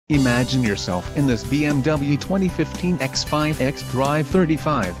Imagine yourself in this BMW 2015 X5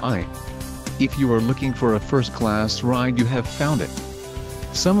 xDrive35i. If you are looking for a first-class ride, you have found it.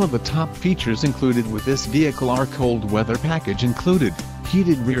 Some of the top features included with this vehicle are cold weather package included,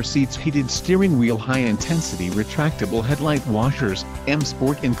 heated rear seats, heated steering wheel, high-intensity retractable headlight washers, M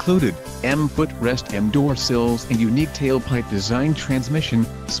Sport included, M footrest, M door sills and unique tailpipe design, transmission,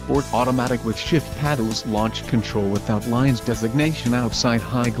 sport automatic with shift paddles, launch control without lines designation, outside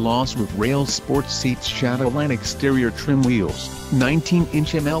high-gloss roof rails, sports seats, shadowline exterior trim, wheels,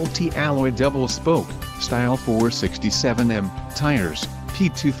 19-inch MLT alloy double spoke, style 467M, tires,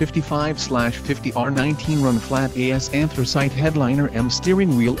 P255/50R19 run flat AS anthracite headliner, M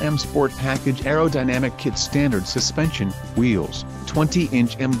steering wheel, M Sport package aerodynamic kit, standard suspension, wheels,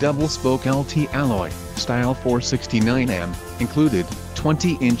 20-inch M double spoke LT alloy, style 469M, included,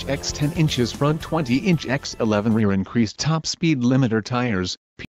 20-inch x 10 inches front, 20-inch x 11 rear, increased top speed limiter tires,